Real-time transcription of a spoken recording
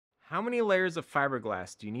How many layers of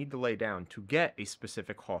fiberglass do you need to lay down to get a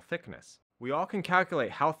specific hull thickness? We all can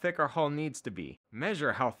calculate how thick our hull needs to be,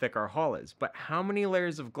 measure how thick our hull is, but how many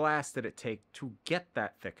layers of glass did it take to get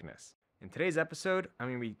that thickness? In today's episode, I'm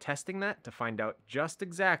going to be testing that to find out just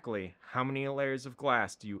exactly how many layers of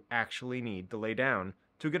glass do you actually need to lay down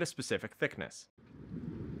to get a specific thickness.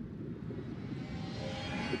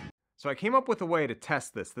 So I came up with a way to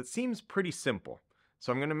test this that seems pretty simple.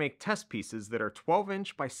 So I'm going to make test pieces that are 12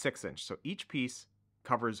 inch by 6 inch. So each piece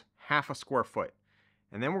covers half a square foot.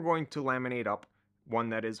 And then we're going to laminate up one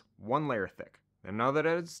that is 1 layer thick, another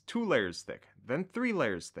that is 2 layers thick, then 3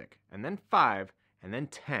 layers thick, and then 5, and then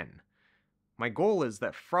 10. My goal is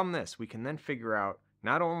that from this we can then figure out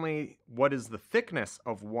not only what is the thickness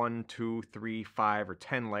of 1, 2, 3, 5, or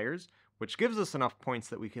 10 layers, which gives us enough points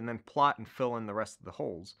that we can then plot and fill in the rest of the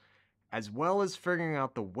holes, as well as figuring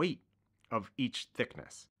out the weight of each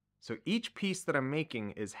thickness. So each piece that I'm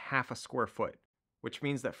making is half a square foot, which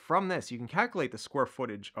means that from this you can calculate the square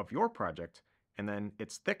footage of your project and then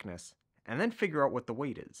its thickness, and then figure out what the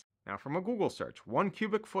weight is. Now from a Google search, 1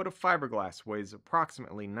 cubic foot of fiberglass weighs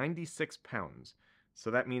approximately 96 pounds. So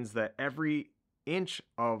that means that every inch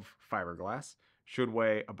of fiberglass should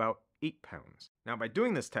weigh about 8 pounds. Now by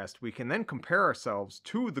doing this test, we can then compare ourselves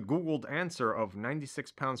to the Googled answer of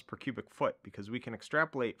 96 pounds per cubic foot, because we can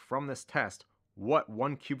extrapolate from this test what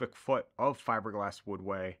 1 cubic foot of fiberglass would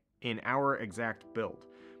weigh in our exact build.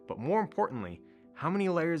 But more importantly, how many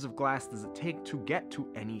layers of glass does it take to get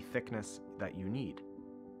to any thickness that you need?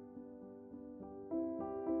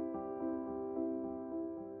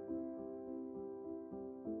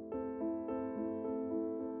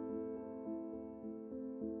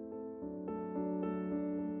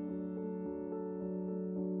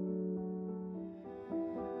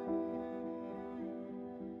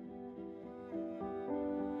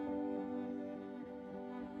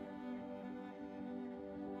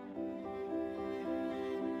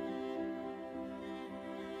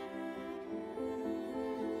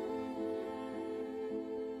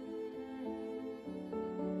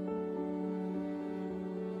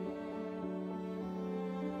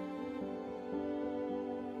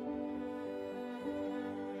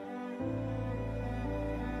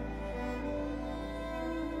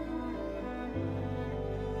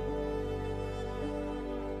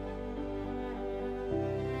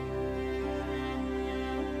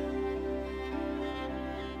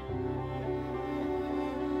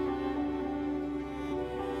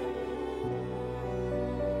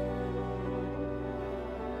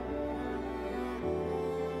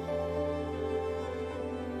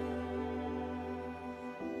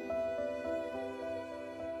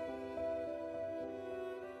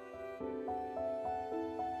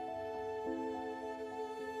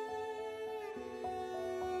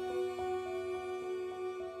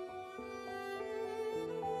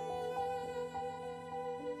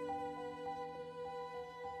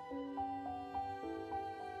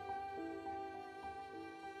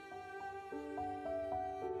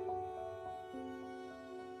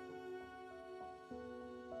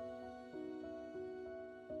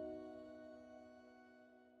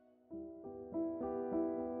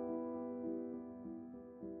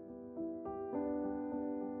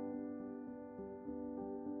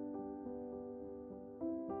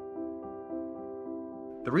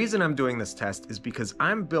 The reason I'm doing this test is because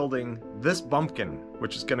I'm building this bumpkin,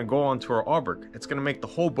 which is going to go onto our auberge. It's going to make the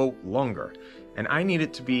whole boat longer, and I need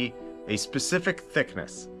it to be a specific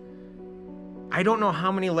thickness. I don't know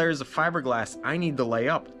how many layers of fiberglass I need to lay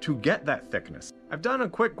up to get that thickness. I've done a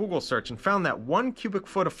quick Google search and found that 1 cubic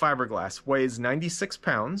foot of fiberglass weighs 96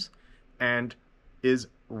 pounds and is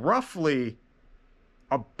roughly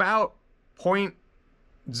about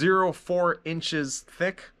 0.04 inches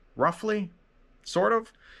thick, roughly. Sort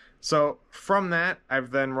of. So from that, I've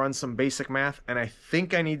then run some basic math, and I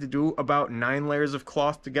think I need to do about 9 layers of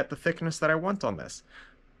cloth to get the thickness that I want on this.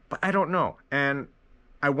 But I don't know, and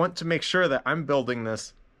I want to make sure that I'm building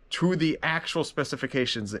this to the actual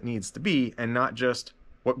specifications it needs to be, and not just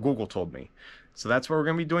what Google told me. So that's where we're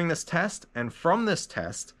going to be doing this test, and from this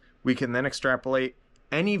test, we can then extrapolate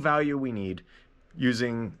any value we need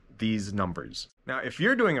using these numbers. Now, if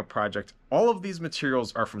you're doing a project, all of these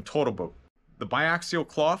materials are from Total Boat. The biaxial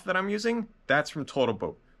cloth that I'm using, that's from Total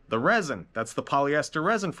Boat. The resin, that's the polyester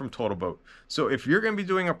resin from Total Boat. So if you're going to be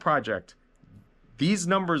doing a project, these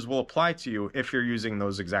numbers will apply to you if you're using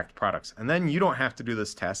those exact products. And then you don't have to do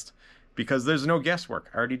this test because there's no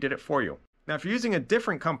guesswork. I already did it for you. Now, if you're using a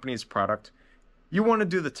different company's product, you want to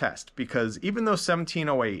do the test because even though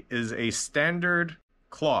 1708 is a standard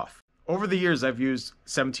cloth, Over the years, I've used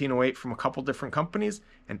 1708 from a couple different companies,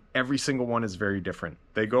 and every single one is very different.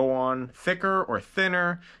 They go on thicker or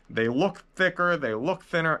thinner, they look thicker, they look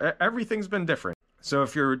thinner, everything's been different. So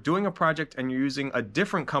if you're doing a project and you're using a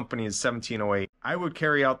different company's 1708, I would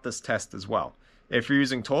carry out this test as well. If you're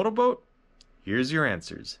using Total Boat, here's your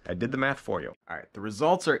answers. I did the math for you. All right, the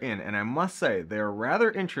results are in, and I must say they're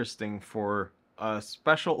rather interesting for a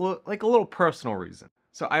special, like a little personal reason.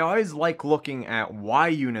 So I always like looking at why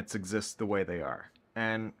units exist the way they are.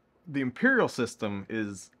 And the imperial system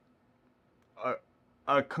is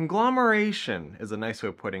a conglomeration, is a nice way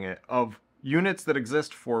of putting it, of units that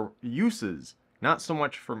exist for uses, not so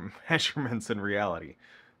much for measurements in reality.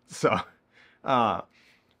 So, or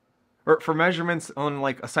for measurements on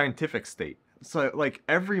like a scientific state. So like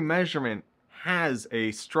every measurement has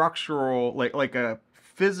a structural, like a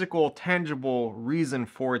physical, tangible reason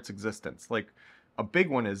for its existence. Like a big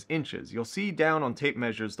one is inches. You'll see down on tape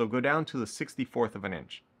measures, they'll go down to the 64th of an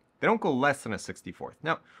inch. They don't go less than a 64th.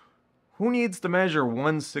 Now, who needs to measure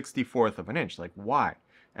 1/64th of an inch? Like, why?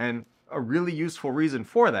 And a really useful reason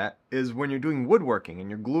for that is when you're doing woodworking and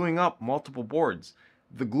you're gluing up multiple boards.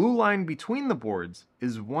 The glue line between the boards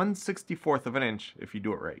is 1/64th of an inch if you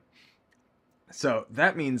do it right. So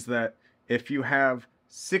that means that if you have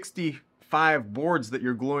 65 boards that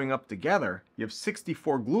you're gluing up together, you have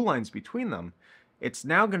 64 glue lines between them. It's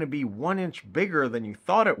now going to be 1 inch bigger than you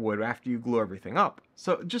thought it would after you glue everything up.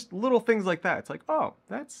 So just little things like that. It's like, oh,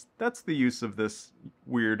 that's the use of this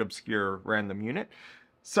weird, obscure, random unit.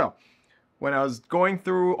 So when I was going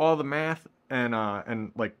through all the math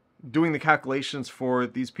and like doing the calculations for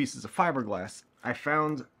these pieces of fiberglass, I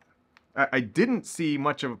found I didn't see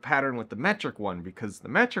much of a pattern with the metric one, because the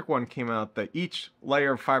metric one came out that each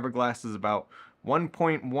layer of fiberglass is about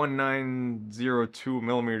 1.1902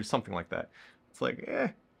 millimeters, something like that. It's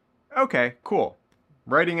like, okay, cool.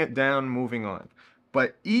 Writing it down, moving on.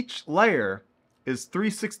 But each layer is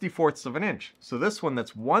 3/64ths of an inch. So this one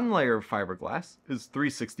that's one layer of fiberglass is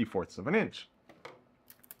 3/64ths of an inch.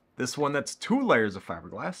 This one that's 2 layers of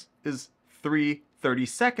fiberglass is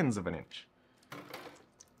 3/32 of an inch.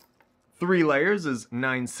 3 layers is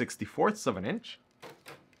 9/64ths of an inch.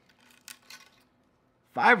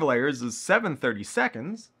 5 layers is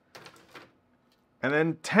 7/32. And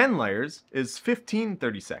then 10 layers is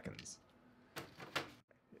 15/32.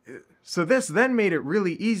 So this then made it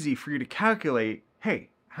really easy for you to calculate,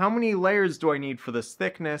 hey, how many layers do I need for this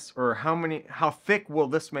thickness, or how thick will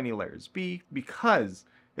this many layers be? Because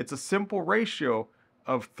it's a simple ratio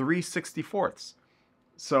of 3/64ths.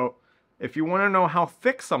 So if you want to know how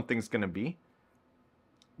thick something's going to be,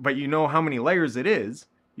 but you know how many layers it is,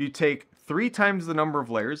 you take 3 times the number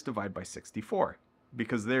of layers, divide by 64.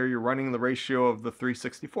 Because there you're running the ratio of the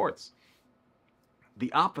 3/64ths. The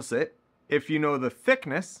opposite, if you know the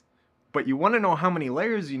thickness, but you want to know how many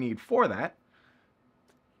layers you need for that,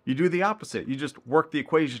 you do the opposite. You just work the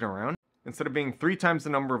equation around. Instead of being 3 times the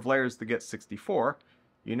number of layers to get 64,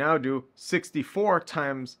 you now do 64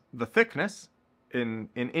 times the thickness in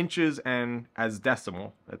inches and as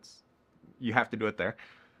decimal. You have to do it there.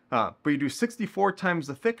 But you do 64 times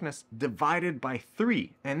the thickness divided by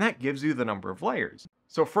 3, and that gives you the number of layers.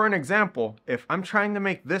 So for an example, if I'm trying to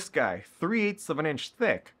make this guy 3/8 of an inch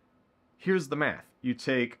thick, here's the math. You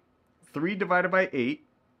take 3 divided by 8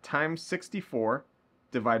 times 64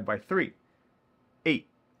 divided by 3. 8.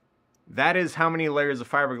 That is how many layers of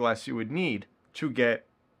fiberglass you would need to get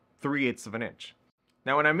 3/8 of an inch.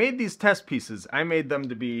 Now when I made these test pieces, I made them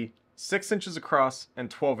to be 6 inches across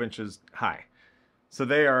and 12 inches high. So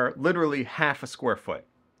they are literally half a square foot.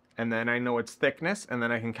 And then I know its thickness, and then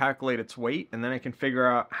I can calculate its weight, and then I can figure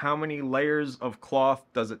out how many layers of cloth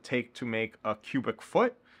does it take to make a cubic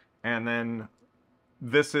foot. And then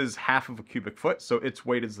this is half of a cubic foot, so its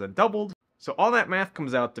weight is then doubled. So all that math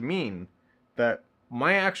comes out to mean that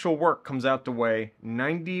my actual work comes out to weigh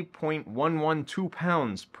 90.112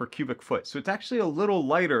 pounds per cubic foot. So it's actually a little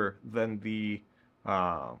lighter than the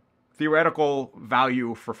theoretical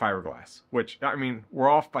value for fiberglass, which, I mean, we're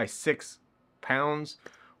off by 6 pounds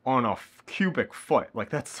on a cubic foot. Like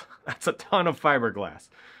that's a ton of fiberglass.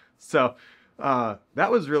 So that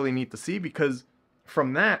was really neat to see, because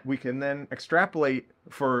from that we can then extrapolate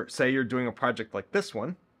for, say you're doing a project like this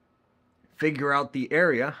one, figure out the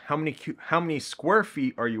area, how many square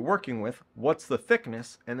feet are you working with, what's the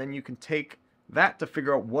thickness, and then you can take that to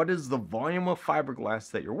figure out what is the volume of fiberglass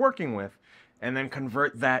that you're working with, and then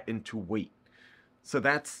convert that into weight. So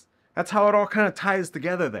that's how it all kind of ties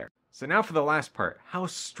together there. So now for the last part, how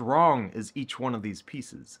strong is each one of these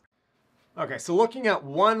pieces? Okay, so looking at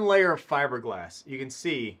one layer of fiberglass, you can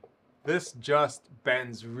see this just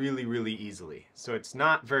bends really, really easily. So it's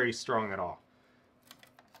not very strong at all.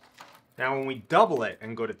 Now when we double it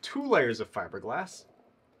and go to 2 layers of fiberglass,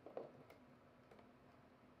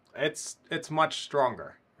 it's much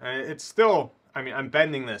stronger. It's still, I mean, I'm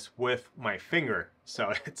bending this with my finger,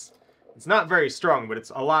 so it's not very strong, but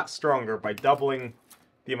it's a lot stronger by doubling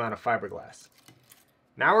the amount of fiberglass.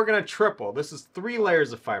 Now we're going to triple. This is 3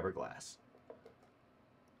 layers of fiberglass.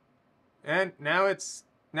 And now it's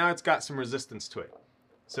got some resistance to it.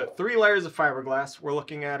 So 3 layers of fiberglass, we're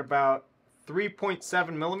looking at about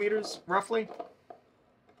 3.7 millimeters, roughly.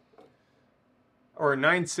 Or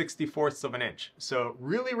 9/64ths of an inch. So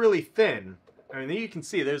really, really thin. I mean, you can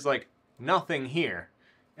see there's like nothing here.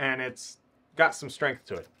 And it's got some strength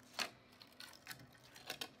to it.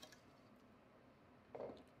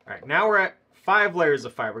 Alright, now we're at 5 layers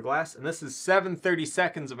of fiberglass, and this is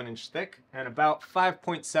 7/32 of an inch thick and about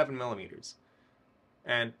 5.7 millimeters.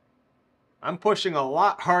 And I'm pushing a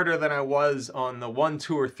lot harder than I was on the 1,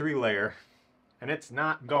 2, or 3 layer, and it's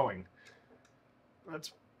not going.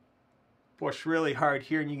 Let's push really hard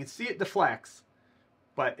here, and you can see it deflects,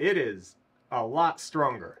 but it is a lot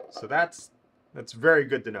stronger. So that's very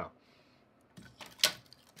good to know.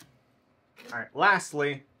 Alright,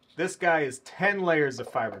 lastly, this guy is 10 layers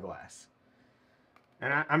of fiberglass.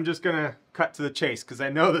 And I'm just going to cut to the chase because I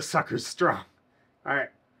know the sucker's strong. Alright,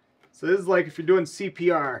 so this is like if you're doing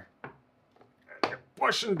CPR. And you're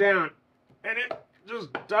pushing down and it just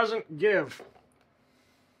doesn't give.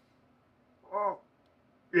 Oh,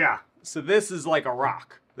 yeah. So this is like a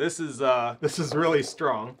rock. This is really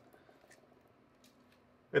strong.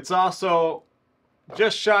 It's also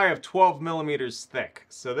just shy of 12 millimeters thick.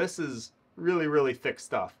 So this is really, really thick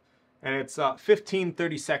stuff. And it's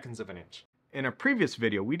 15/32 of an inch. In a previous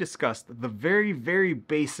video, we discussed the very, very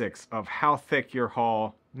basics of how thick your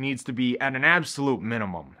hull needs to be at an absolute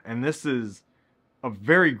minimum. And this is a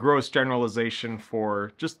very gross generalization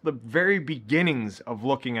for just the very beginnings of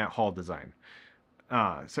looking at hull design.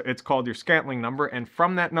 So it's called your scantling number, and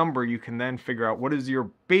from that number you can then figure out what is your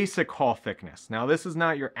basic hull thickness. Now this is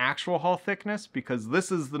not your actual hull thickness, because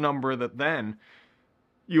this is the number that then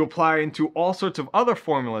you apply into all sorts of other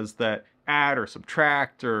formulas that add or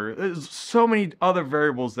subtract, or there's so many other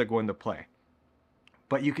variables that go into play.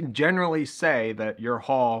 But you can generally say that your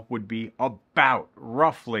hull would be about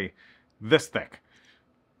roughly this thick,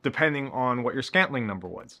 depending on what your scantling number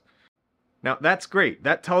was. Now that's great.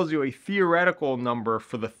 That tells you a theoretical number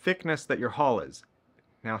for the thickness that your hull is.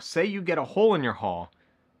 Now say you get a hole in your hull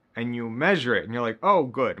and you measure it and you're like, oh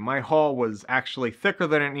good, my hull was actually thicker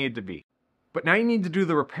than it needed to be. But now you need to do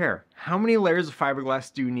the repair. How many layers of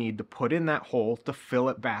fiberglass do you need to put in that hole to fill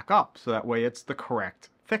it back up so that way it's the correct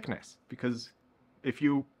thickness? Because if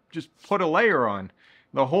you just put a layer on,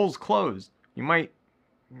 the hole's closed, you might,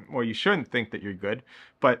 well, you shouldn't think that you're good,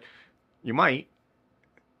 but you might.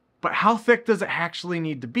 But how thick does it actually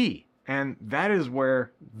need to be? And that is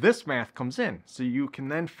where this math comes in. So you can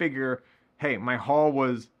then figure, hey, my hull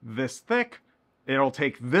was this thick. It'll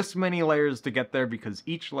take this many layers to get there because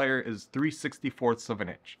each layer is 3/64ths of an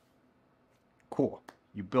inch. Cool.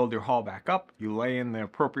 You build your hull back up, you lay in the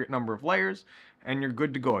appropriate number of layers, and you're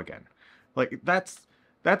good to go again. Like that's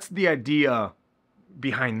the idea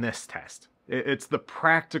behind this test. It's the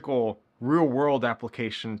practical, real-world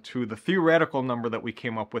application to the theoretical number that we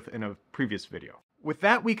came up with in a previous video. With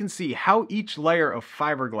that, we can see how each layer of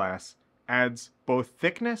fiberglass adds both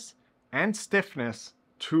thickness and stiffness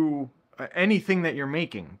to anything that you're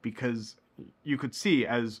making, because you could see,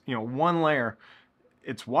 as you know, one layer,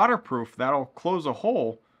 it's waterproof, that'll close a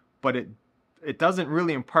hole, but it doesn't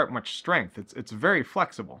really impart much strength. It's very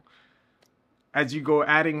flexible. As you go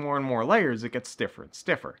adding more and more layers, it gets stiffer and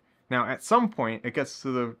stiffer. Now at some point it gets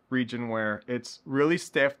to the region where it's really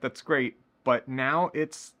stiff, that's great, but now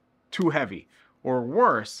it's too heavy. Or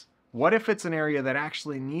worse, what if it's an area that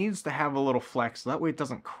actually needs to have a little flex so that way it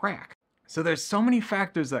doesn't crack? So there's so many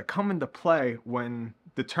factors that come into play when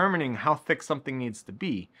determining how thick something needs to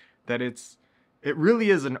be, that it really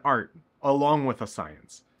is an art along with a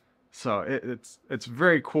science. So it's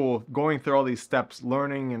very cool going through all these steps,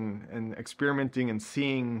 learning and experimenting and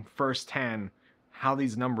seeing firsthand how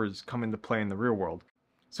these numbers come into play in the real world.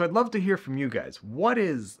 So I'd love to hear from you guys. What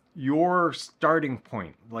is your starting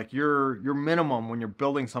point, like your minimum when you're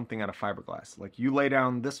building something out of fiberglass? Like you lay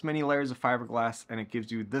down this many layers of fiberglass and it gives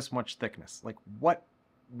you this much thickness. Like what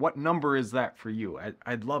number is that for you?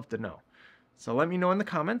 I'd love to know. So let me know in the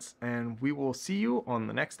comments, and we will see you on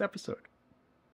the next episode.